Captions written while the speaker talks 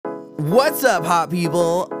What's up, hot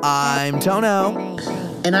people? I'm Tono.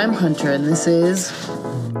 And I'm Hunter, and this is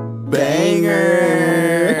Bangers.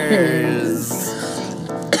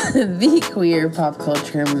 the queer pop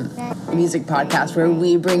culture music podcast where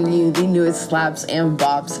we bring you the newest slaps and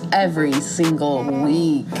bops every single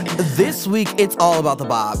week. This week, it's all about the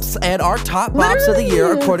bops. And our top bops of the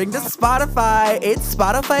year, according to Spotify, it's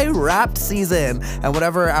Spotify Wrapped season. And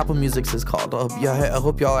whatever Apple Music's is called. I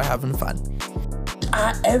hope y'all are having fun.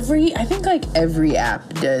 I think like every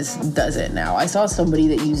app does it now. I saw somebody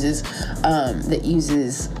that uses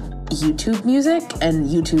YouTube Music, and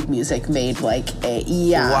YouTube Music made like a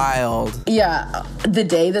wild. Yeah, the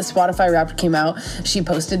day the Spotify Wrapped came out, she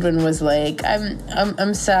posted and was like,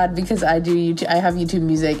 "I'm sad because I have YouTube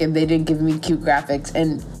Music and they didn't give me cute graphics."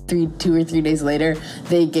 And 2 or 3 days later,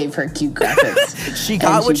 they gave her cute graphics. She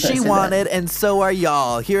got what she wanted, and so are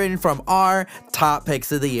y'all. Hearing from our top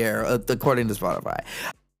picks of the year, according to Spotify.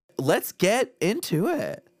 Let's get into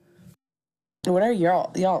it. What are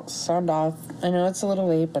y'all sound off? I know it's a little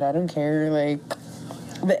late, but I don't care.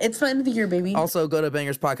 But it's the end of the year, baby. Also, go to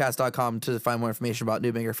bangerspodcast.com to find more information about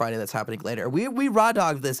New Banger Friday that's happening later. We raw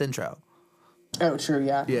dogged this intro. Oh, true,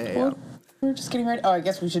 yeah. Yeah. We're just getting ready. Oh, I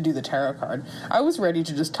guess we should do the tarot card. I was ready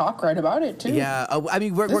to just talk right about it, too. Yeah, I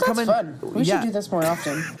mean, we're coming. Fun. We should do this more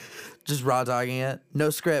often. Just raw dogging it.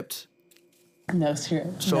 No script. No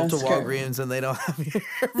script. Show up to Walgreens and they don't have your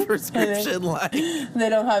prescription line. They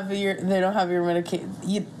don't have your medication.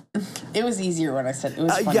 It was easier when I said it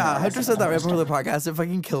was. Yeah, Hunter said that right before the podcast. It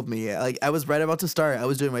fucking killed me. Like I was right about to start. I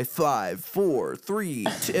was doing my 5, 4, 3,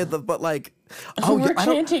 2, but like, we're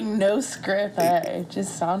chanting no script. It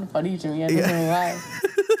just sounded funny to me. I don't know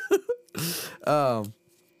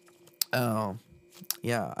why.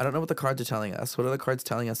 Yeah, I don't know what the cards are telling us. What are the cards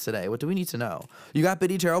telling us today? What do we need to know? You got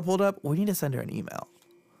Biddy Tarot pulled up? We need to send her an email.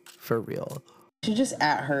 For real. You should just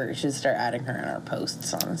at her. You should start adding her in our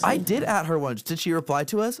posts, honestly. I did at her once. Did she reply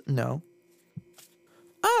to us? No.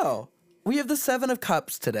 Oh, we have the 7 of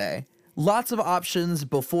Cups today. Lots of options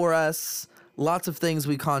before us. Lots of things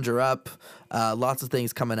we conjure up. Lots of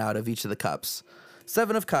things coming out of each of the cups.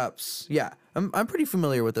 7 of Cups. Yeah, I'm pretty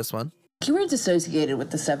familiar with this one. Keywords associated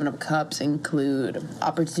with the 7 of Cups include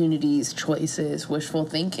opportunities, choices, wishful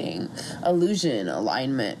thinking, illusion,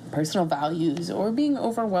 alignment, personal values, or being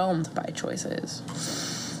overwhelmed by choices.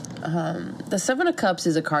 The 7 of Cups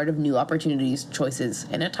is a card of new opportunities, choices,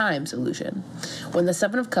 and at times, illusion. When the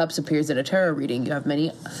 7 of Cups appears at a tarot reading, you have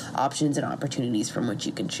many options and opportunities from which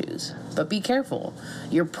you can choose. But be careful.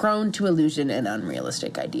 You're prone to illusion and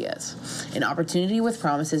unrealistic ideas. An opportunity with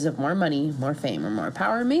promises of more money, more fame, or more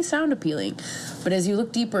power may sound appealing, but as you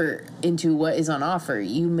look deeper into what is on offer,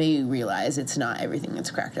 you may realize it's not everything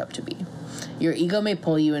it's cracked up to be. Your ego may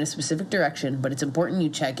pull you in a specific direction, but it's important you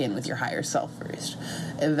check in with your higher self first.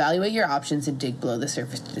 Evaluate your options and dig below the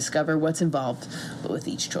surface to discover what's involved with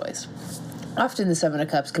each choice. Often the 7 of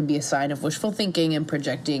Cups can be a sign of wishful thinking and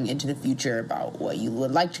projecting into the future about what you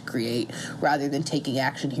would like to create, rather than taking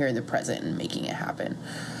action here in the present and making it happen.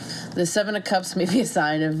 The 7 of Cups may be a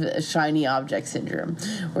sign of shiny object syndrome,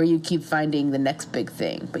 where you keep finding the next big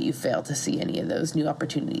thing, but you fail to see any of those new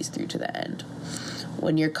opportunities through to the end.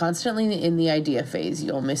 When you're constantly in the idea phase,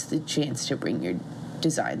 you'll miss the chance to bring your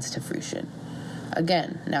designs to fruition.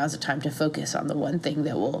 Again, now's the time to focus on the one thing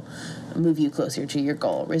that will move you closer to your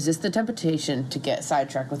goal. Resist the temptation to get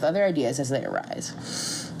sidetracked with other ideas as they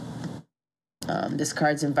arise. This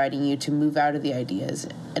card's inviting you to move out of the ideas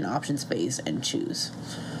and options phase and choose.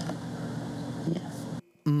 Yeah.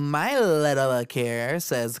 My little book here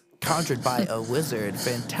says, conjured by a wizard,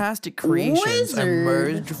 fantastic creations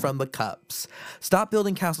emerged from the cups. Stop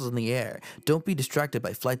building castles in the air. Don't be distracted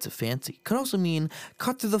by flights of fancy. Could also mean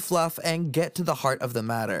cut through the fluff and get to the heart of the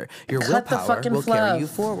matter. Your willpower will carry you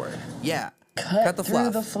forward. Yeah, cut the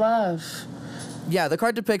fluff. Through the fluff. Yeah, the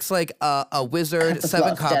card depicts like a wizard,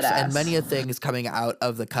 7 cups, and many a thing is coming out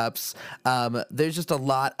of the cups. There's just a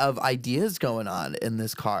lot of ideas going on in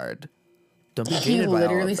this card. Don't be jaded by all of them.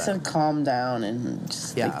 He literally said calm down and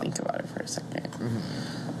just think about it for a second.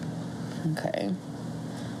 Mm-hmm. Okay.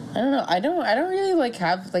 I don't know. I don't really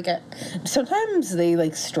have sometimes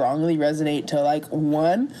they strongly resonate to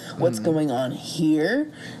 1, what's going on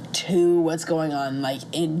here, 2, what's going on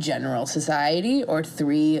in general society, or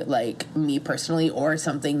 3, me personally, or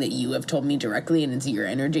something that you have told me directly and it's your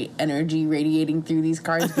energy radiating through these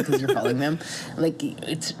cards because you're following them.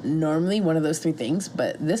 It's normally one of those 3 things,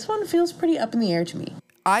 but this one feels pretty up in the air to me.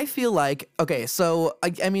 I feel like, okay, so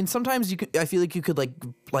I mean, sometimes I feel like you could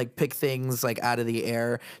like pick things like out of the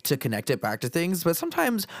air to connect it back to things, but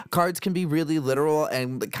sometimes cards can be really literal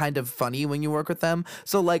and kind of funny when you work with them.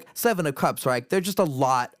 So like Seven of Cups, right? There's just a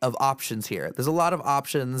lot of options here. There's a lot of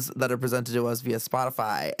options that are presented to us via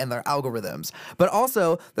Spotify and their algorithms. But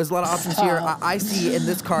also there's a lot of options here. I see in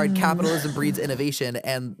this card capitalism breeds innovation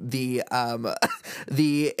and the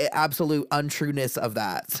absolute untrueness of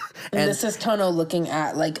that. And this is Tono looking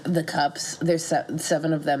at like the cups. There's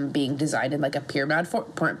 7 of them being designed in like a pyramid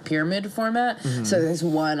format. Mm-hmm. So there's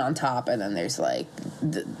one on top, and then there's like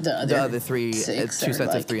the other 3, 2 sets like,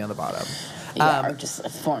 of 3 on the bottom. Yeah, or just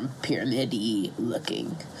form pyramid-y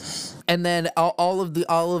looking. And then all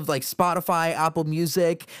of like Spotify, Apple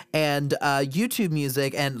Music, and YouTube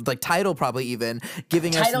Music, and like Tidal probably even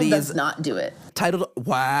giving us these. Tidal does not do it. Tidal,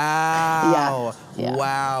 wow, yeah.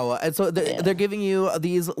 Wow. And so they're giving you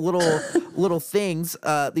these little things,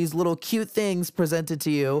 these little cute things presented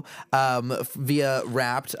to you via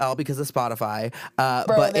Wrapped, all because of Spotify.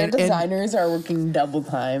 But their designers are working double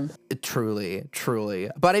time. Truly.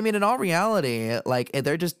 But I mean, in all reality, like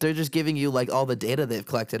they're just giving you like all the data they've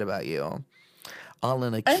collected about you. All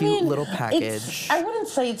in a cute little package. I wouldn't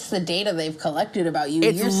say it's the data they've collected about you.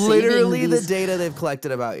 It's literally the data they've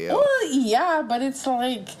collected about you. Well, yeah, but it's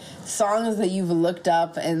like songs that you've looked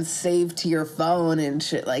up and saved to your phone and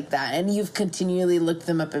shit like that, and you've continually looked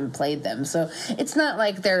them up and played them. So it's not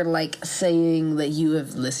like they're like saying that you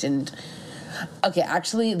have listened. Okay,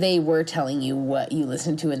 actually, they were telling you what you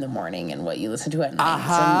listen to in the morning and what you listen to at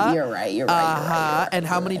night. So you're right. And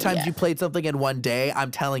how many times you played something in one day?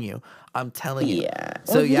 I'm telling you. Yeah.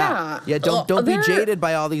 So don't be jaded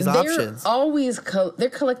by all these options. Always they're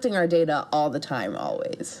collecting our data all the time,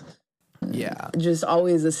 always. Yeah. Just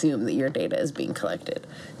always assume that your data is being collected.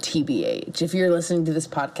 TBH. If you're listening to this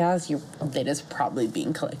podcast, your data is probably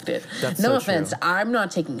being collected. That's no so offense. true. I'm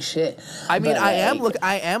not taking shit. I mean, I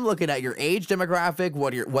am looking at your age demographic,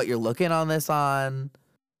 what you're looking on this on.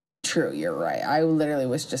 True, you're right. I literally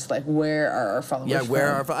was just like, where are our followers? Yeah,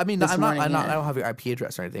 where are I mean, I don't have your IP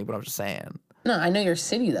address or anything, but I'm just saying. No, I know your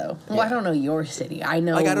city though. Well, I don't know your city. I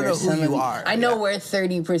know I don't know who you are. I know where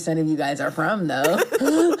 30% of you guys are from though.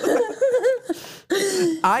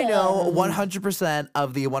 I know 100%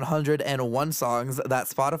 of the 101 songs that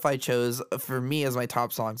Spotify chose for me as my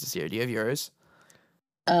top songs this year. Do you have yours?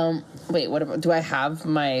 Wait, what about, do I have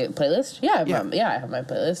my playlist? Yeah, I have my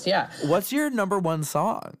playlist, yeah. What's your number 1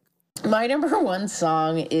 song? My number 1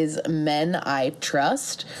 song is Men I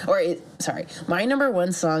Trust. My number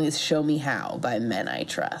 1 song is Show Me How by Men I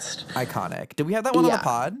Trust. Iconic. Did we have that one on the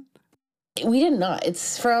pod? We did not.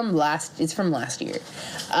 It's from last year.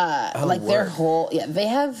 Their whole, they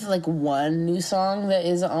have like one new song that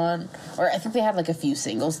is on, or I think they have like a few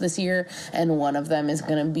singles this year, and one of them is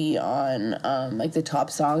going to be on like the top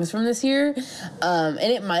songs from this year. And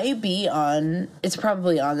it might be it's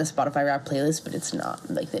probably on the Spotify Rap playlist, but it's not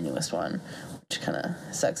like the newest one, which kind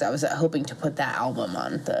of sucks. I was hoping to put that album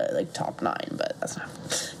on the like top 9, but that's not,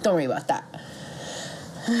 don't worry about that.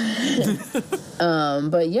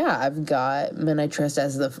 But yeah, I've got Men I Trust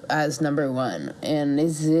as number 1. And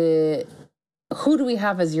who do we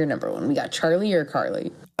have as your number 1? We got Charlie or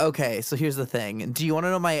Carly? Okay, so here's the thing. Do you want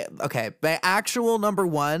to know my actual number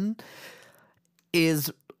 1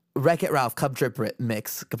 is Wreck-It Ralph Cup Drip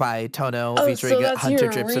Mix by Tono featuring Hunter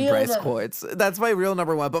Drips and Bryce Quartz. That's my real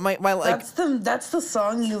number 1. But my like that's the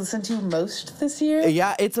song you listen to most this year?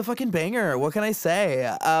 Yeah, it's a fucking banger. What can I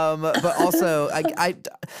say? But also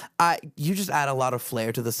you just add a lot of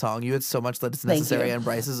flair to the song. You had so much that is necessary, and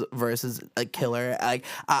Bryce's verse is a killer. I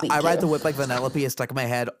Ride the Whip Like Vanellope is stuck in my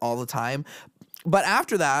head all the time. But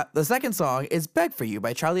after that, the second song is Beg For You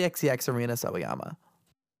by Charlie XCX and Rina Sawayama.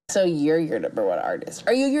 So you're your number 1 artist.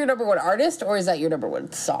 Are you your number 1 artist, or is that your number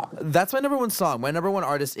 1 song? That's my number 1 song. My number 1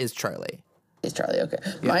 artist is Charlie. Is Charlie, okay.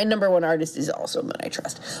 Yeah. My number 1 artist is also Men I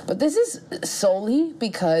Trust. But this is solely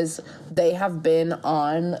because they have been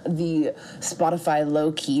on the Spotify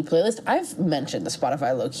Low-Key playlist. I've mentioned the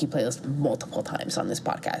Spotify Low-Key playlist multiple times on this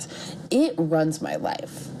podcast. It runs my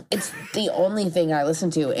life. It's the only thing I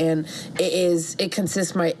listen to, and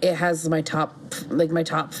it has my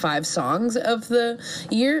top 5 songs of the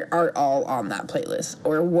year are all on that playlist,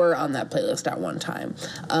 or were on that playlist at one time.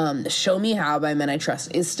 Show Me How by Men I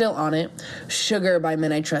Trust is still on it. Sugar by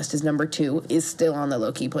Men I Trust is number 2, is still on the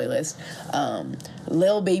low-key playlist.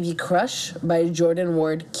 Lil Baby Crush by Jordan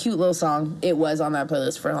Ward, cute little song. It was on that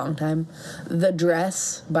playlist for a long time. The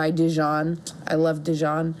Dress by Dijon. I love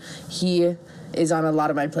Dijon. He is on a lot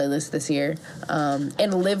of my playlists this year.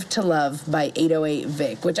 And Live to Love by 808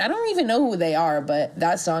 Vic, which I don't even know who they are, but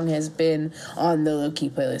that song has been on the low-key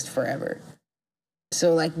playlist forever.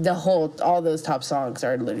 So like all those top songs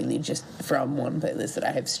are literally just from one playlist that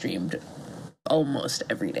I have streamed almost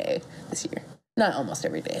every day this year. Not almost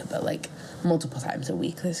every day, but like multiple times a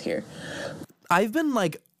week this year. I've been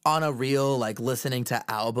like on a real like listening to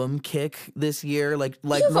album kick this year. Like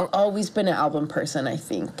You've always been an album person, I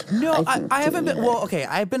think. No, I haven't been. Well, okay,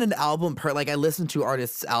 I've been an album like I listen to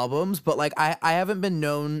artists' albums, but like I haven't been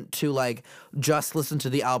known to like just listen to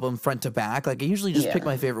the album front to back. Like I usually just pick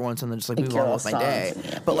my favorite ones and then just like move on with my day.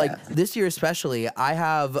 But like this year especially, I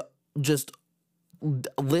have just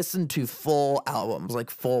listen to full albums, like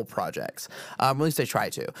full projects. At least I try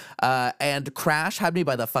to. And Crash had me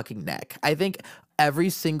by the fucking neck. I think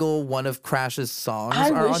every single one of Crash's songs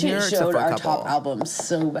are on here. I wish it showed our top albums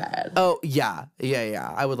so bad. Oh yeah.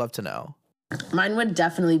 I would love to know. Mine would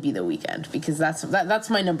definitely be The Weeknd because that's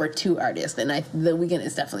my number 2 artist, and The Weeknd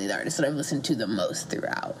is definitely the artist that I've listened to the most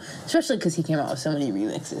throughout, especially because he came out with so many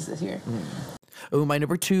remixes this year. Oh, my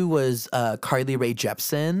number 2 was Carly Rae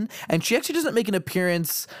Jepsen, and she actually doesn't make an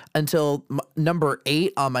appearance until number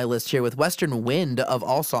 8 on my list here with Western Wind of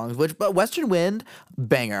all songs. But Western Wind,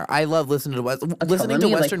 banger. I love listening to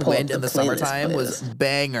Western Wind in the summertime was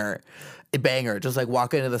banger, just like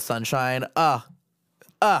walking into the sunshine.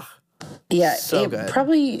 Yeah, so it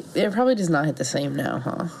probably does not hit the same now,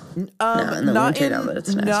 huh? Not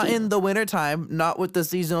in the wintertime, not with the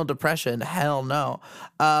seasonal depression. Hell no.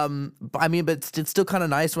 I mean, but it's still kind of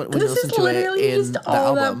nice when you listen to it in the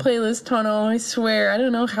all album. That playlist tunnel, I swear. I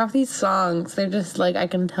don't know, half these songs, they're just like, I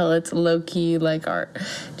can tell it's low key, like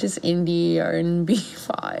just indie R&B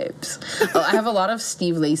vibes. I have a lot of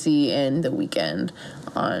Steve Lacy and The Weeknd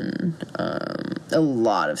on, a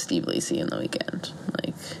lot of Steve Lacy and The Weeknd,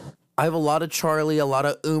 like. I have a lot of Charlie, a lot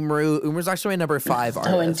of Umru. Umru's actually my number 5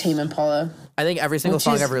 artist. Oh, and Tame Impala. I think every single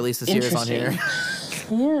song I've released this year is on here.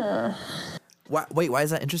 Yeah. Why is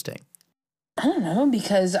that interesting? I don't know,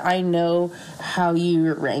 because I know how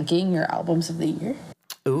you're ranking your albums of the year.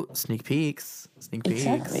 Ooh, sneak peeks.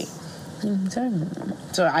 Exactly.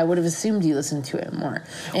 So I would have assumed you listened to it more.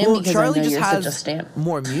 And well, because Charlie I know just you're has such a stamp.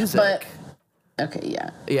 more music. But okay, yeah.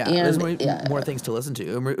 Yeah, there's more things to listen to.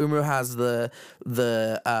 Umru has the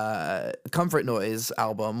Comfort Noise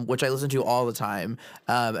album, which I listen to all the time,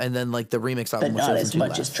 and then like the remix album, but which not I as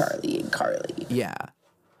much as Charlie and Carly. Yeah,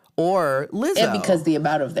 or Lizzo. And because the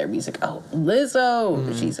amount of their music. Oh,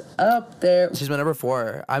 Lizzo, she's up there. She's my number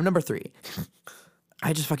 4. I'm number 3.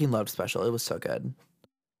 I just fucking loved Special. It was so good.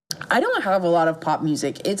 I don't have a lot of pop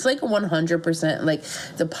music. It's like 100% like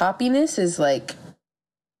the poppiness is like.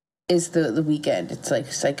 Is the Weeknd. It's like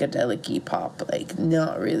psychedelic-y pop, like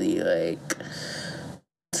not really like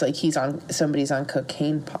it's like somebody's on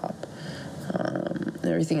cocaine pop.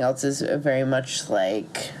 Everything else is very much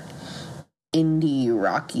like indie,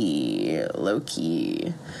 rocky,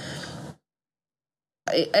 low-key.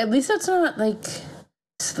 At least that's not like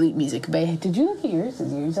sleep music. But did you look at yours?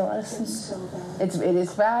 Is yours a lot of sleep? It's so bad. It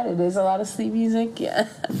is bad. It is a lot of sleep music. Yeah.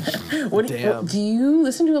 Damn. Do you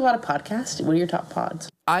listen to a lot of podcasts? What are your top pods?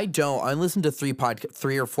 I don't. I listen to 3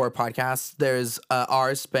 or 4 podcasts. There's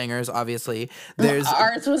ours, Bangers, obviously. There's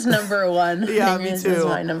ours was number 1. Yeah, Bangers me too. Was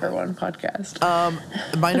my number 1 podcast.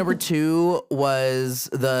 My number 2 was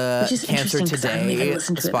the Cancer Today to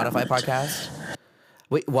Spotify podcast.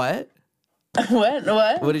 Wait, what?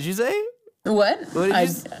 What? What did you say? What? What did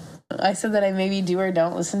you I said that I maybe do or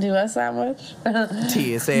don't listen to us that much.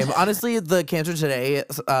 Same. Honestly, the Cancer Today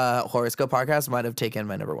horoscope podcast might have taken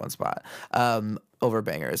my number 1 spot over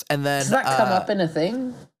Bangers. And then does that come up in a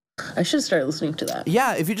thing? I should start listening to that.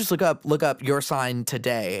 Yeah, if you just look up your sign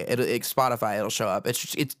today, Spotify, it'll show up. They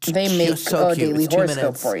make so a cute. daily It's 2 horoscope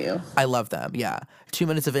minutes. for you. I love them. Yeah, 2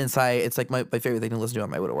 minutes of insight. It's like my favorite thing to listen to on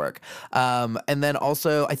my way to work. And then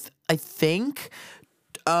also I think.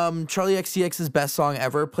 Charlie XCX's Best Song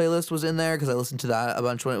Ever playlist was in there because I listened to that a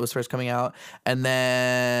bunch when it was first coming out. And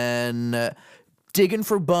then Diggin'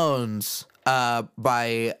 for Bones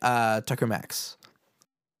by Tucker Max.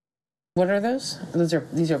 What are those?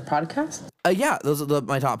 These are podcasts? Yeah, those are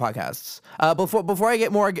my top podcasts. Before I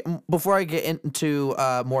get into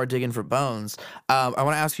more Diggin' for Bones, I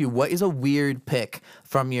want to ask you, what is a weird pick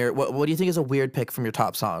from your what do you think is a weird pick from your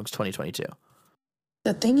top songs 2022?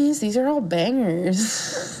 The thing is, these are all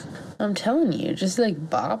bangers. I'm telling you, just like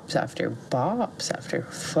bops after bops after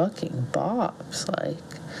fucking bops. Like,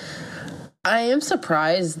 I am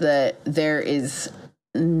surprised that there's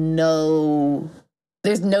no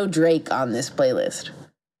Drake on this playlist.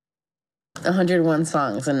 101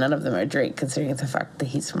 songs, and none of them are Drake, considering the fact that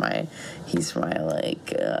he's my like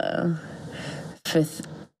 5th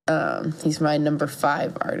He's my number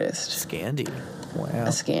 5 artist. Scandy. Wow. A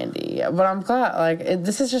Scandy. Yeah, but I'm glad, like,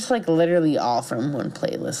 this is just, like, literally all from one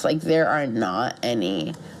playlist. Like, there are not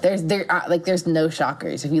any... There's no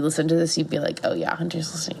shockers. If you listen to this, you'd be like, oh, yeah,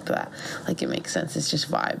 Hunter's listening to that. Like, it makes sense. It's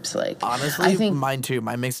just vibes. Like, honestly, I think mine, too.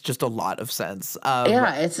 Mine makes just a lot of sense.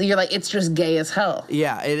 Yeah, it's just gay as hell.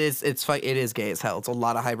 Yeah, it is. It is gay as hell. It's a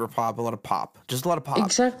lot of hyper pop, a lot of pop. Just a lot of pop.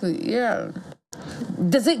 Exactly, yeah.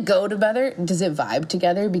 Does it go together? Does it vibe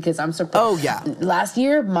together? Because I'm surprised. Oh, yeah. Last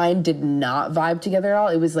year, mine did not vibe together at all.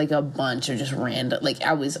 It was like a bunch of just random, like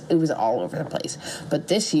it was all over the place. But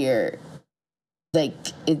this year, like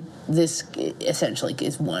this essentially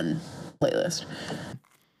is one playlist.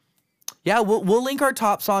 Yeah, we'll link our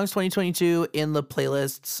top songs 2022 in the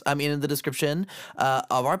playlists. I mean, in the description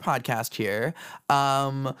of our podcast here.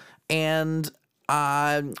 And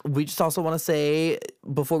we just also want to say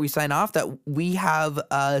before we sign off that we have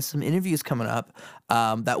some interviews coming up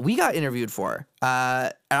that we got interviewed for.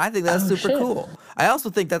 And I think that's super cool. I also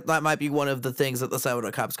think that might be one of the things that the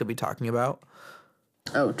 7 Cups could be talking about.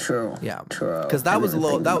 Oh, true. Yeah. True. Because that was a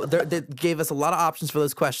little, they gave us a lot of options for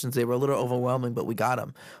those questions. They were a little overwhelming, but we got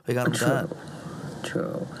them. We got them done.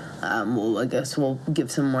 True. Well, I guess we'll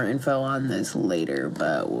give some more info on this later,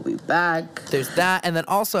 but we'll be back. There's that, and then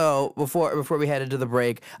also before we head into the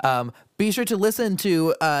break, be sure to listen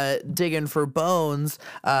to Diggin' for Bones,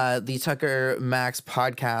 the Tucker Max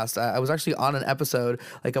podcast. I was actually on an episode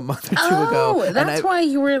like a month or two ago. Oh, that's why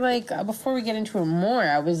you were like, before we get into it more,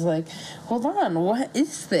 I was like, hold on, what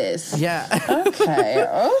is this? Yeah.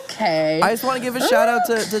 Okay. I just want to give a shout out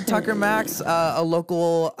to Tucker Max, a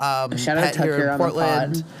local shout pet out here in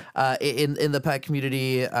Portland. On in the pet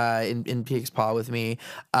community in PX Paw with me.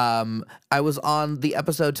 I was on the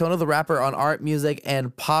episode Tone of the Rapper on art, music,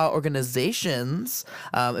 and paw organizations.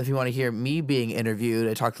 If you want to hear me being interviewed,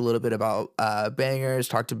 I talked a little bit about bangers,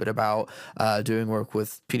 talked a bit about doing work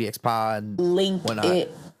with PDX Paw and link whatnot.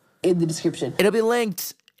 It in the description. It'll be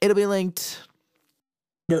linked.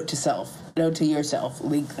 Note to yourself,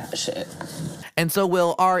 link that shit. And so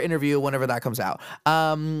will our interview whenever that comes out.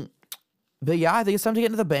 But yeah, I think it's time to get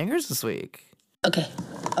into the bangers this week. Okay.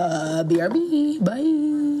 BRB.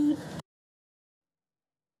 Bye.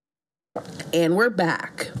 And we're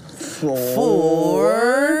back for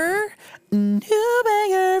New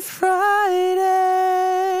Banger Friday.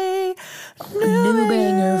 New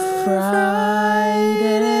Banger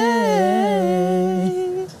Friday.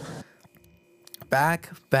 Back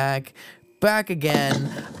again.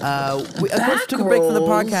 We of course took a break from the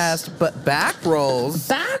podcast, but back rolls.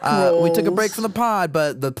 We took a break from the pod,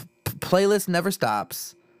 but the playlist never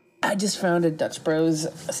stops. I just found a Dutch Bros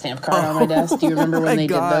stamp card on my desk. Do you remember when they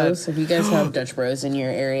did those? If you guys have Dutch Bros in your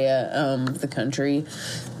area of the country,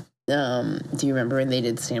 do you remember when they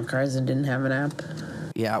did stamp cards and didn't have an app?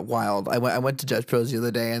 Yeah, wild. I went to Dutch Bros the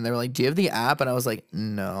other day, and they were like, "Do you have the app?" And I was like,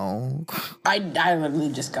 "No." I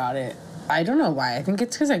literally just got it. I don't know why. I think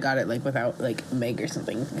it's because I got it like without like Meg or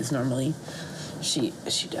something. Because normally she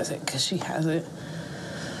does it because she has it.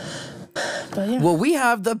 But yeah. Well, we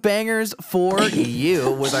have the bangers for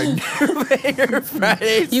you with our New Banger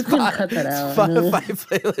Friday. You can cut that out. Spotify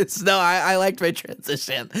playlist. No, I liked my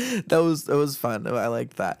transition. That was fun. I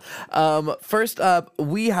liked that. First up,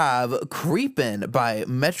 we have "Creepin'" by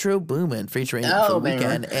Metro Boomin featuring The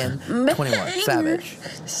Weeknd and 21 Savage.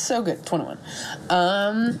 So good, 21.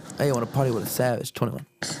 Hey, you want to party with a Savage? 21.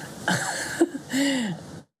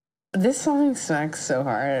 This song smacks so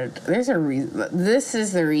hard. There's a reason. This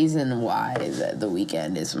is the reason why The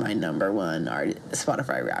Weeknd is my number one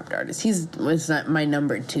Spotify Wrapped artist. Was not my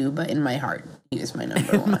number 2, but in my heart, he is my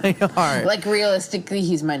number one. My heart. Like realistically,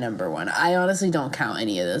 he's my number one. I honestly don't count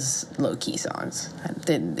any of those low key songs.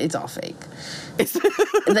 It's all fake.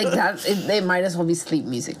 Like that. It might as well be sleep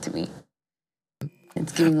music to me.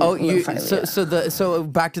 It's giving so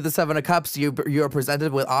back to the 7 of Cups. You're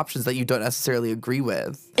presented with options that you don't necessarily agree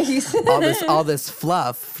with. all this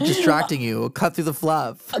fluff distracting you. Cut through the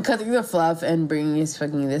fluff. And bringing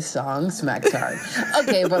this song smacks hard.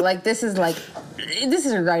 Okay, but like this is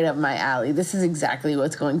right up my alley. This is exactly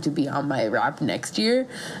what's going to be on my rap next year,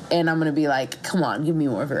 and I'm gonna be like, come on, give me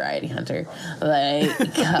more variety, Hunter.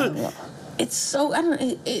 Like, come on. It's so, I don't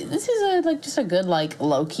know, this is just a good, like,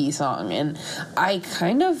 low-key song, and I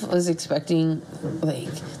kind of was expecting, like,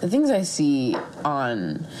 the things I see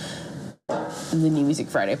on the New Music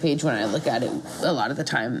Friday page when I look at it a lot of the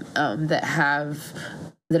time,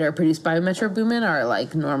 that are produced by Metro Boomin are,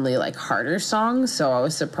 like, normally, like, harder songs, so I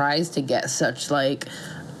was surprised to get such, like,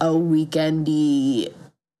 a weekendy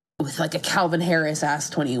with like a Calvin Harris ass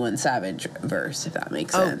 21 Savage verse, if that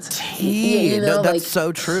makes sense. No, that's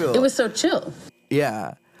so true. It was so chill.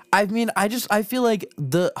 Yeah. I mean, I feel like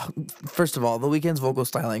first of all, The Weeknd's vocal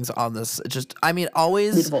stylings on this just, I mean,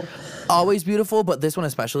 Beautiful. always beautiful, but this one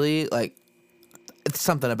especially, like, it's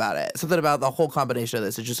something about it. Something about the whole combination of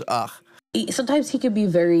this. It's just, ugh. Sometimes he could be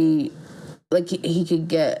very, like, he could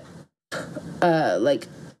get, like,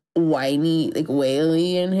 whiny, like,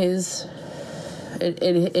 waily in his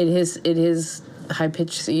high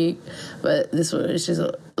pitched singing, but this one is just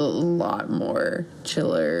a lot more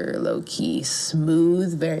chiller, low key,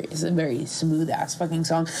 smooth. It's a very smooth ass fucking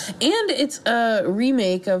song, and it's a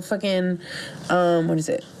remake of fucking what is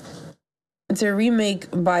it? It's a remake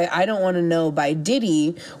by I Don't Want to Know by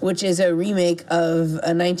Diddy, which is a remake of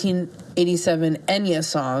a 1987 Enya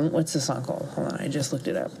song. What's the song called? Hold on, I just looked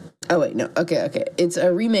it up. Oh, wait, no. Okay. It's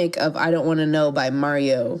a remake of I Don't Want to Know by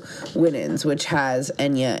Mario Winans, which has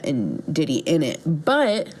Enya and Diddy in it.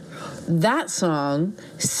 But that song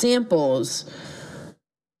samples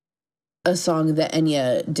a song that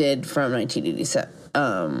Enya did from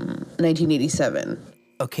 1987.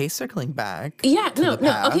 Okay, circling back. Yeah, no.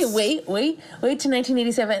 Past. Okay, wait to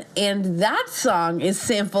 1987, and that song is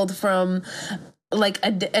sampled from like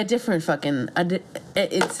a different fucking.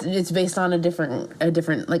 It's based on a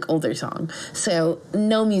different like older song. So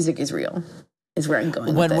no music is real. Is where I'm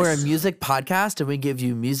going. When we're a music podcast and we give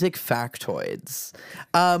you music factoids,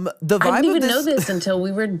 the vibe I didn't even of know this until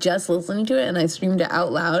we were just listening to it, and I streamed it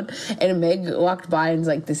out loud. And Meg walked by and was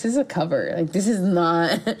like, "This is a cover. Like this is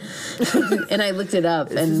not." And I looked it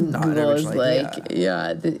up, and Google was like,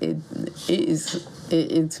 "Yeah, it is."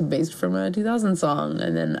 It's based from a 2000 song,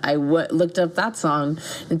 and then I looked up that song.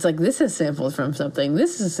 It's like, this is sampled from something.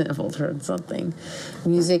 This is sampled from something.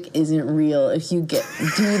 Music isn't real. If you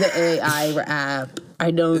do the AI app,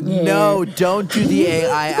 I don't care. No, don't do the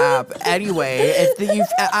AI app. Anyway,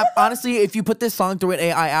 honestly, if you put this song through an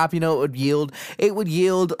AI app, you know what it would yield? It would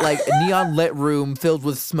yield like a neon lit room filled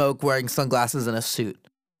with smoke, wearing sunglasses and a suit.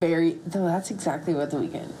 That's exactly what The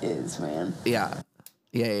Weeknd is, man. Yeah.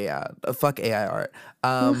 Fuck AI art.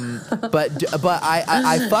 But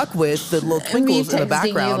I fuck with the little twinkles in the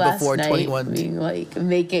background before 21. Being like,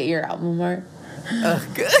 make it your album art.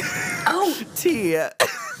 Oh, T.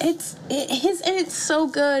 It's so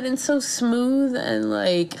good and so smooth and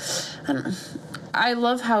like, I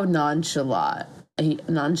love how nonchalant he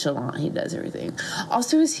does everything.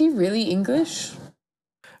 Also, is he really English?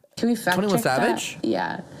 Can we fact 21 check Savage? that?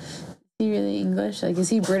 Yeah. Is he really English? Like, is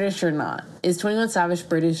he British or not? Is 21 Savage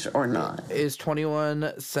British or not? Is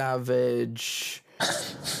 21 Savage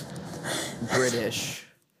British?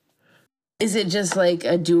 Is it just like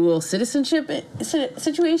a dual citizenship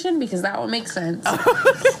situation? Because that would make sense.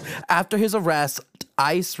 After his arrest,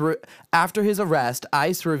 ICE revealed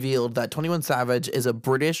that 21 Savage is a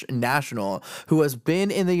British national who has been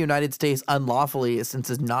in the United States unlawfully since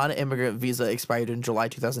his non-immigrant visa expired in July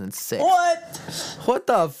 2006. What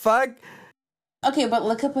the fuck? Okay, but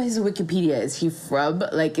look up his Wikipedia. Is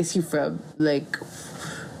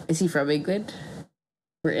he from England?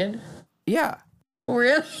 Britain? Yeah.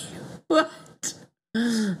 Really? What?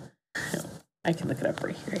 I can look it up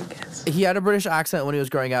right here, I guess. He had a British accent when he was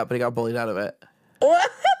growing up, but he got bullied out of it. What?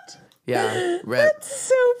 Yeah. Rip. That's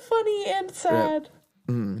so funny and sad.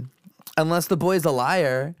 Unless the Boy's a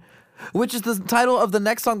Liar, which is the title of the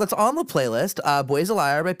next song that's on the playlist. Boy's a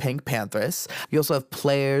Liar by Pink Panthers. You also have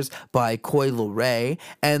Players by Coi Leray.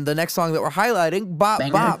 And the next song that we're highlighting, Bop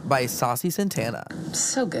Banger. Bop by Saucy Santana.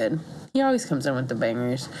 So good. He always comes in with the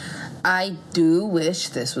bangers. I do wish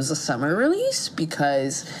this was a summer release,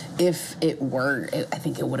 because if it were, I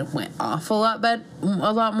think it would have went off a lot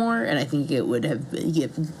more, and I think it would have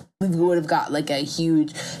we would have got like a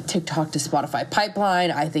huge TikTok to Spotify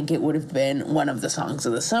pipeline. I think it would have been one of the songs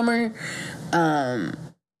of the summer.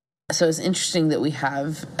 So it's interesting that we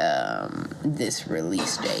have this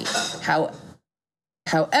release date.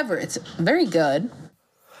 However, it's very good.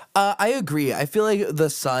 I agree. I feel like the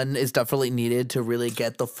sun is definitely needed to really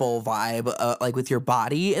get the full vibe, like with your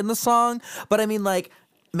body in the song. But I mean, like,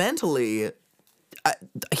 mentally,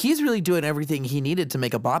 he's really doing everything he needed to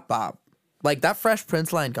make a bop bop. Like, that Fresh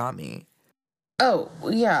Prince line got me. Oh,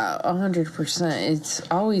 yeah, 100%. It's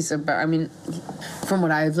always about, I mean, from what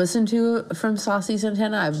I've listened to from Saucy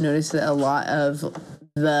Santana, I've noticed that a lot of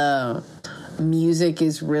the music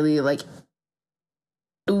is really, like,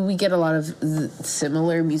 we get a lot of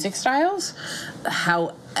similar music styles.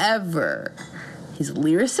 However, his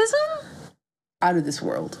lyricism, out of this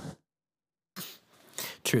world.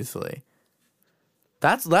 Truthfully.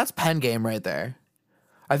 That's pen game right there.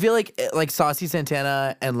 I feel like Saucy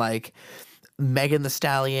Santana and like Megan Thee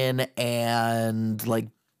Stallion and like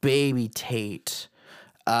Baby Tate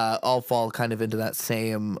all fall kind of into that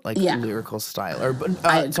same like Yeah. lyrical style. Or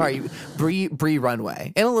I agree. sorry, Bree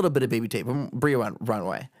Runway and a little bit of Baby Tape. Bree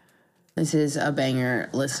Runway. This is a banger.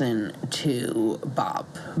 Listen to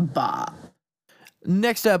Bop. Bop.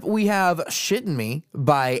 Next up, we have "Shittin' Me"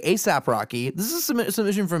 by A$AP Rocky. This is a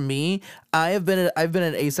submission from me. I've been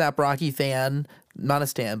an A$AP Rocky fan, not a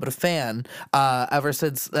stan, but a fan, ever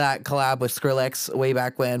since that collab with Skrillex way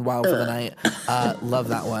back when, Wild for the Night. Love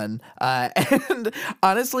that one. And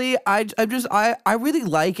honestly, I really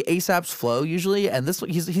like A$AP's flow usually, and this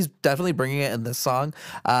he's definitely bringing it in this song.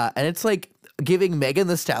 And it's like giving Megan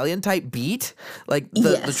Thee Stallion type beat, like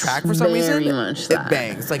the track for some reason it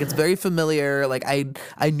bangs. Like it's very familiar. Like I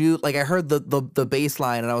knew, like I heard the bass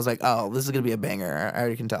line and I was like, oh, this is gonna be a banger. I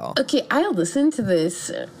already can tell. Okay, I listened to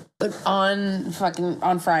this on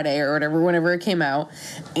Friday or whatever, whenever it came out,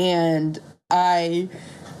 and I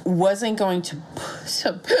wasn't going to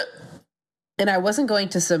submit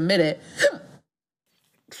it.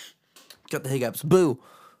 Got the hiccups. Boo.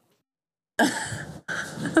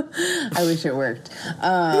 I wish it worked.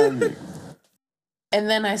 And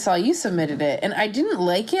then I saw you submitted it, and I didn't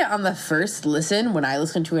like it on the first listen when I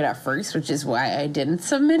listened to it at first, which is why I didn't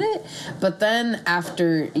submit it. But then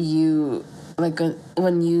after you, like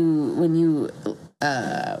when you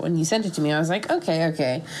sent it to me, I was like,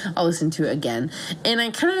 okay, I'll listen to it again. And I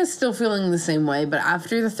kind of still feeling the same way, but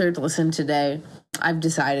after the third listen today, I've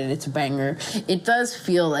decided it's a banger. It does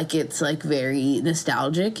feel like it's like very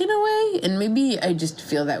nostalgic in a way, and maybe I just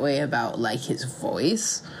feel that way about like his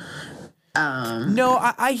voice. No,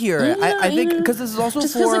 I hear it. I think because this is also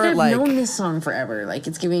just for like I've like known this song forever. Like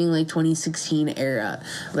it's giving like 2016 era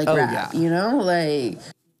like rap. Yeah. You know, like.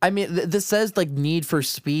 I mean, this says like Need for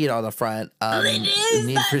Speed on the front.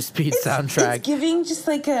 Need for Speed soundtrack. It's giving just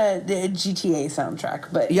like a GTA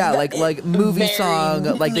soundtrack, but yeah, like movie song.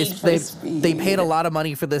 Like they paid a lot. lot of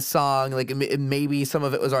money for this song. Like maybe some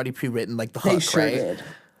of it was already pre-written, like the hook, They sure right? did.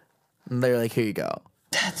 And they're like, here you go.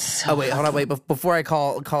 That's so. Oh wait, hold on, wait. Before I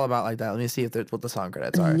call them out like that, let me see what the song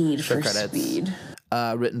credits are. Need Show for credits. Speed.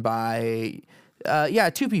 Written by,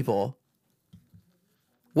 two people.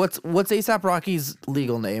 What's A$AP Rocky's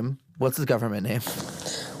legal name? What's his government name?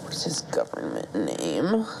 What's his government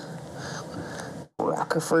name?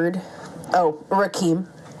 Rockerford. Oh, Rakim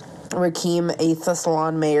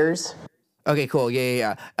Athaslan Mayers. Okay, cool.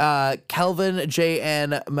 Yeah. Kelvin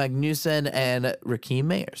J.N. Magnuson and Rakim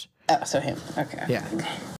Mayers. Oh, so him. Okay. Yeah.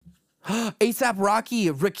 A$AP Rocky,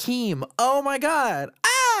 Rakim. Oh my God.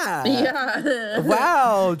 Ah. Yeah.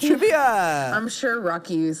 Wow. Trivia. I'm sure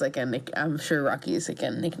Rocky is like a nickname.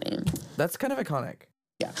 That's kind of iconic.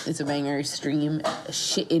 Yeah, it's a banger. Stream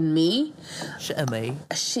Shit in Me. Shit in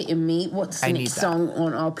Me. What's the next song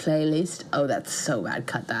on our playlist? Oh, that's so bad.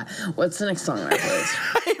 Cut that. What's the next song on our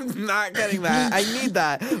playlist? I'm not getting that. I need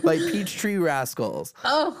that. Like Peachtree Rascals.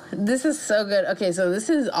 Oh, this is so good. Okay, so this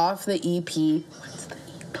is off the EP.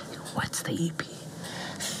 What's the EP?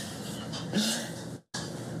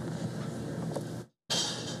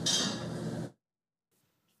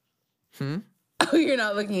 Oh, you're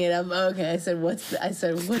not looking it up. Okay, I said what's the EP? I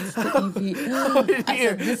said this is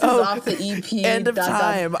off the EP. End of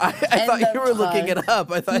time. I thought you were looking it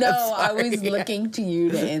up. I was looking to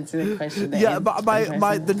you to answer the question. Yeah,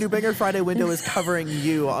 the New Banger Friday window is covering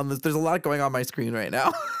you on this. There's a lot going on my screen right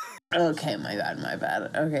now. Okay, my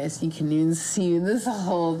bad. Okay, so you can even see this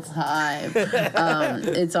whole time.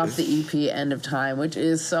 It's off the EP End of Time, which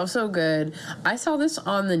is so good. I saw this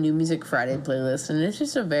on the New Music Friday playlist, and it's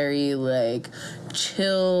just a very like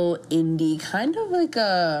chill indie, kind of like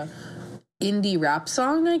a indie rap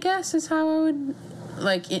song, I guess is how I would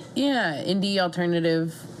like it. Yeah, indie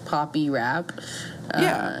alternative poppy rap.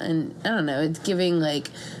 And I don't know, it's giving like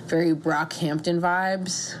very Brockhampton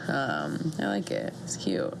vibes. I like it. It's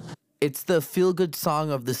cute. It's the feel-good song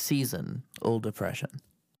of the season, Old Depression.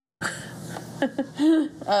 I'm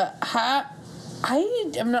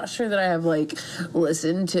not sure that I have like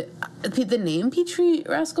listened to the name Peachtree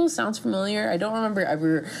Rascals sounds familiar. I don't remember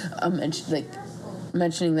ever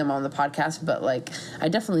mentioning them on the podcast, but like I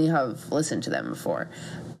definitely have listened to them before.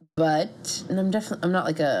 But I'm not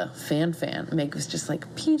like a fan. Meg was just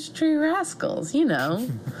like Peachtree Rascals, you know,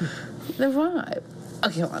 the vibe.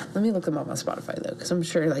 Okay, hold on. Let me look them up on Spotify though, because I'm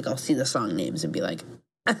sure like I'll see the song names and be like,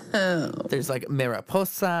 oh. There's like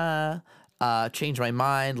Mariposa, Change My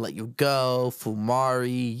Mind, Let You Go,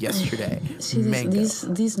 Fumari, Yesterday. See,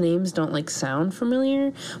 these names don't like sound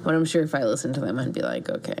familiar, but I'm sure if I listen to them, I'd be like,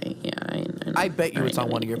 okay, yeah. I bet you it's on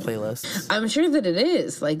one of your playlists. I'm sure that it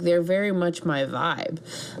is. Like they're very much my vibe.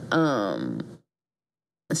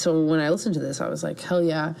 So when I listened to this, I was like, hell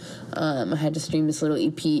yeah. I had to stream this little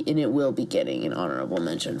EP, and it will be getting an honorable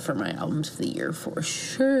mention for my albums of the year for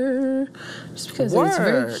sure. Just because it's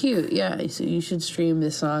very cute. Yeah, so you should stream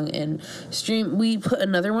this song and stream. We put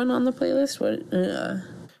another one on the playlist.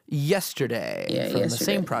 Yesterday from the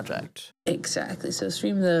same project. Exactly. So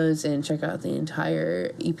stream those and check out the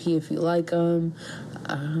entire EP if you like them.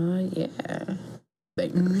 Yeah.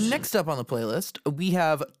 Bangers. Next up on the playlist, we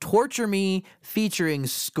have Torture Me featuring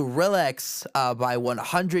Skrillex by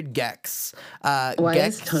 100 gecs. Why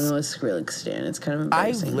is Tono a Skrillex stan? It's kind of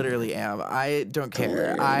embarrassing. I literally am. I don't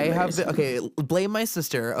care. I have been, okay, blame my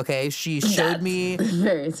sister, okay? She showed me.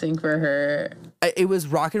 Embarrassing for her. It was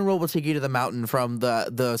Rock and Roll Will Take You to the Mountain from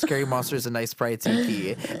the Scary Monsters and Nice Sprites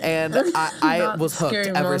EP. And I was hooked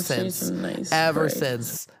ever since. Ever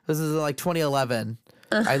since. This is like 2011.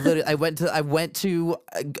 I went to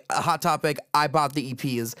a Hot Topic. I bought the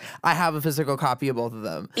EPs. I have a physical copy of both of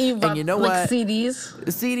them. And you know like what?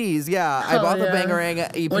 CDs, yeah. I bought the Bangarang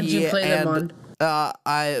EP. What'd you play them on?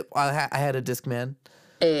 I had a Discman.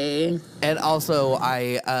 And also,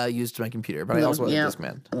 I used my computer, but I also had a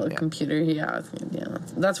Discman. Computer, yeah.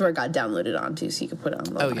 That's where it got downloaded onto, so you could put it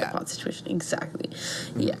on the iPod situation. Exactly.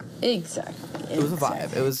 Yeah, exactly. It was a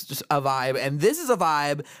vibe. It was just a vibe, and this is a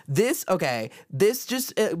vibe. This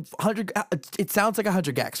just 100. It sounds like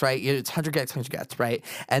 100 gecs, right? It's 100 gecs, right?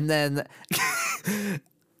 And then.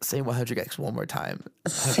 Say 100 gecs one more time.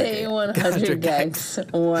 Say 100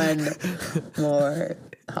 gecs one more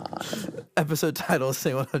time. Episode title,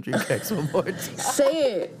 Say 100 gecs one more time.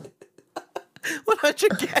 Say it.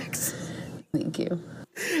 100 gecs. Thank you.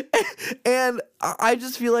 And I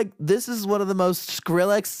just feel like this is one of the most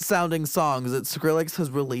Skrillex sounding songs that Skrillex has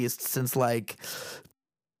released since like...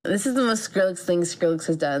 This is the most Skrillex thing Skrillex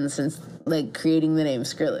has done since like creating the name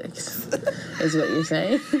Skrillex, is what you're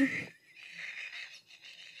saying?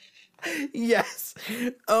 Yes.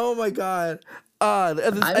 Oh my god. I'm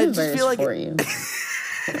embarrassed feel like for you.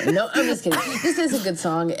 No, I'm just kidding. This is a good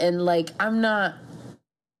song, and like I'm not.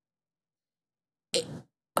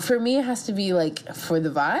 For me, it has to be like for the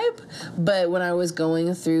vibe. But when I was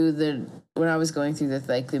going through the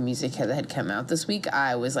like the music that had come out this week,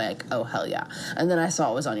 I was like, oh hell yeah! And then I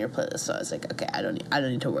saw it was on your playlist, so I was like, okay, I don't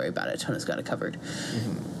need to worry about it. Tona's got it covered.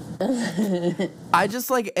 Mm-hmm. I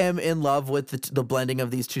just like am in love with the blending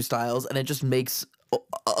of these two styles, and it just makes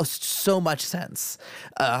so much sense.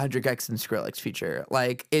 100 gecs and Skrillex feature,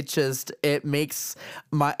 like I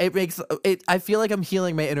feel like I'm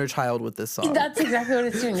healing my inner child with this song. That's exactly what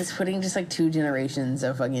it's doing. It's putting just like two generations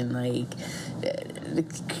of fucking like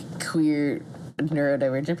queer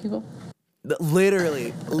neurodivergent people.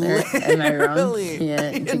 Literally. Am I wrong?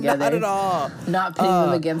 Yeah, together. Not at all. Not pitting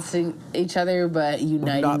them against each other, but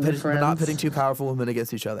uniting the friends. Not pitting two powerful women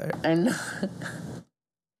against each other. And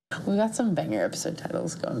we got some banger episode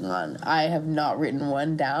titles going on. I have not written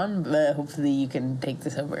one down, but hopefully you can take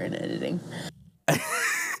this over in editing.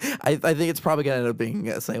 I think it's probably going to end up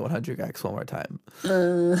being Say 100 gecs one more time.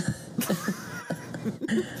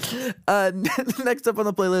 Next up on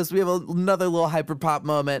the playlist, we have another little hyper pop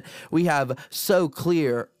moment. We have So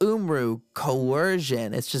Clear, Umru,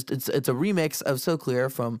 Coercion. It's a remix of So Clear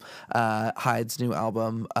from Hyde's new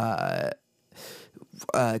album,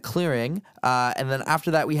 Clearing. And then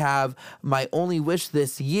after that, we have My Only Wish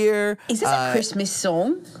This Year. Is this a Christmas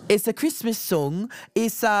song? It's a Christmas song.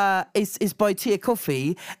 It's by Tia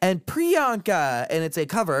Kofi and Priyanka, and it's a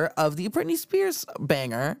cover of the Britney Spears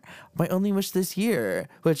banger My Only Wish This Year,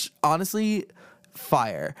 which honestly,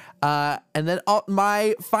 fire. And then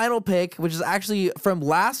my final pick, which is actually from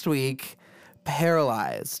last week,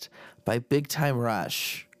 Paralyzed by Big Time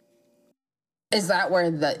Rush. Is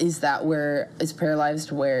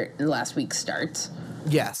Paralyzed where last week starts?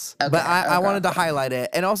 Yes, okay, but I wanted to highlight it,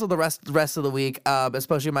 and also the rest of the week,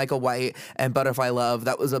 especially Michael White and Butterfly Love.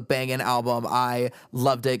 That was a banging album. I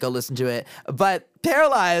loved it. Go listen to it. But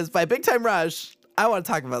Paralyzed by Big Time Rush. I want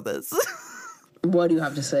to talk about this. What do you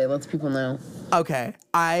have to say? Let people know. Okay,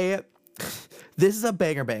 this is a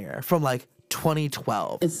banger from like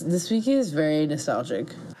 2012. This week is very nostalgic.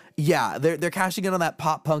 Yeah, they're cashing in on that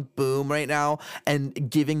pop punk boom right now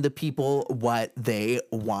and giving the people what they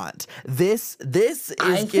want. This is.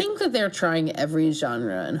 I think that they're trying every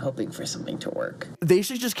genre and hoping for something to work. They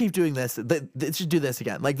should just keep doing this. They should do this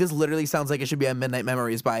again. Like this literally sounds like it should be a Midnight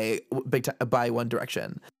Memories by One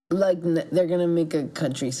Direction. Like they're gonna make a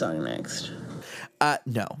country song next.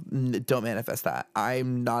 No, don't manifest that.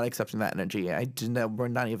 I'm not accepting that energy. We're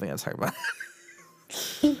not even gonna talk about it.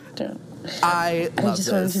 I just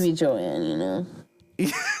want it to be Joanne, you know?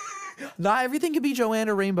 Not everything can be Joanne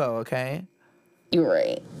or Rainbow, okay? You're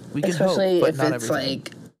right. We can Especially hope, but if not it's everything.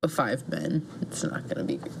 like 5 men. It's not gonna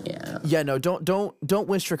be. Yeah. Yeah, no, don't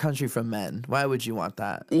wish for country from men. Why would you want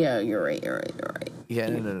that? Yeah, you're right. Yeah,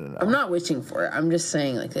 no. I'm not wishing for it. I'm just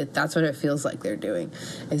saying, like, that's what it feels like they're doing,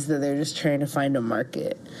 is that they're just trying to find a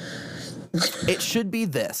market. It should be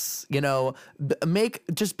this,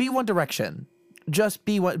 just be One Direction. Just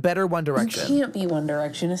be better One Direction. You can't be One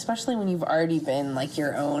Direction, especially when you've already been, like,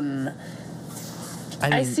 your own.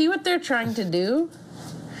 I see what they're trying to do.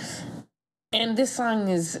 And they're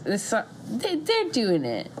doing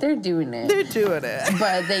it. They're doing it.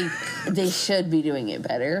 But they should be doing it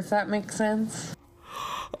better, if that makes sense.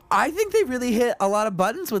 I think they really hit a lot of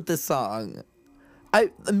buttons with this song. They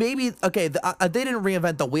didn't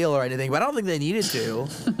reinvent the wheel or anything, but I don't think they needed to.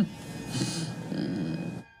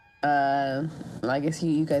 I guess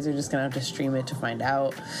you guys are just gonna have to stream it to find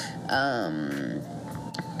out.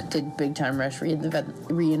 Did Big Time Rush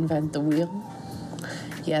reinvent the wheel?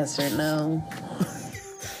 Yes or no?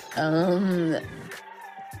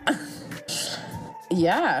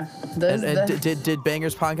 Yeah. Did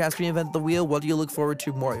Bangers Podcast reinvent the wheel? What do you look forward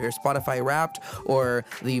to more, your Spotify Wrapped or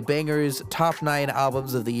the Bangers Top 9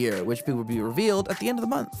 Albums of the Year, which will be revealed at the end of the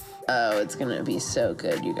month? Oh, it's gonna be so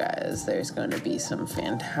good, you guys. There's gonna be some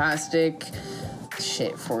fantastic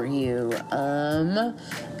shit for you.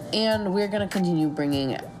 And we're gonna continue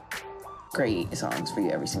bringing great songs for you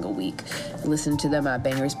every single week. Listen to them at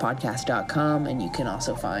bangerspodcast.com, and you can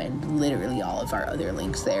also find literally all of our other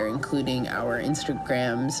links there, including our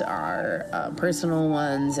Instagrams, our personal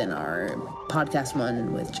ones, and our podcast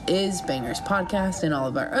one, which is Bangers Podcast, and all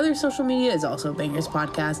of our other social media is also Bangers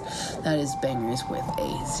Podcast. That is Bangers with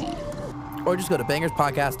a Z. Or just go to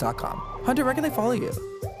bangerspodcast.com. Hunter, where can they follow you?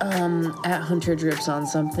 At Hunter Drips on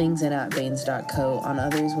some things and at Baines.co on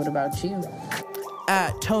others. What about you?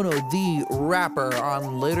 At Tono the Rapper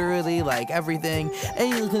on literally like everything, and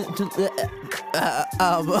you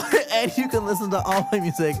can listen to all my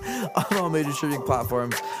music on all major streaming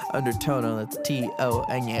platforms under Tono. That's TONO.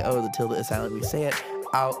 The tilde is silent. We say it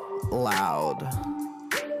out loud.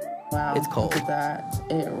 Wow, it's cold. Look at that.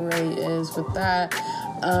 It really is. With that,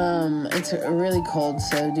 it's really cold,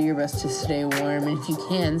 so do your best to stay warm, and if you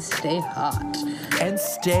can, stay hot and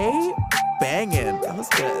stay banging. That was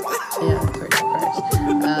good. Yeah, of course.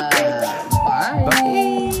 Bye.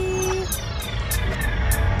 Bye.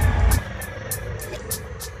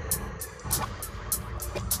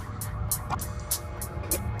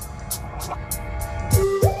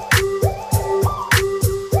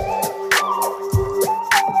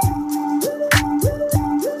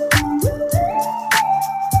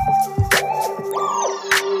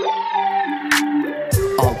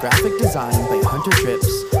 All graphic design by Hunter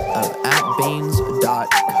Drips of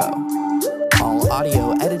 @baines.co. All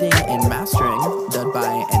audio editing and mastering done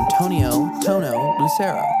by Antonio Tono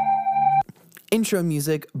Lucero. Intro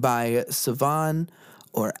music by Savan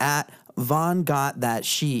or @Von Got That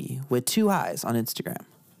She with 2 eyes on Instagram.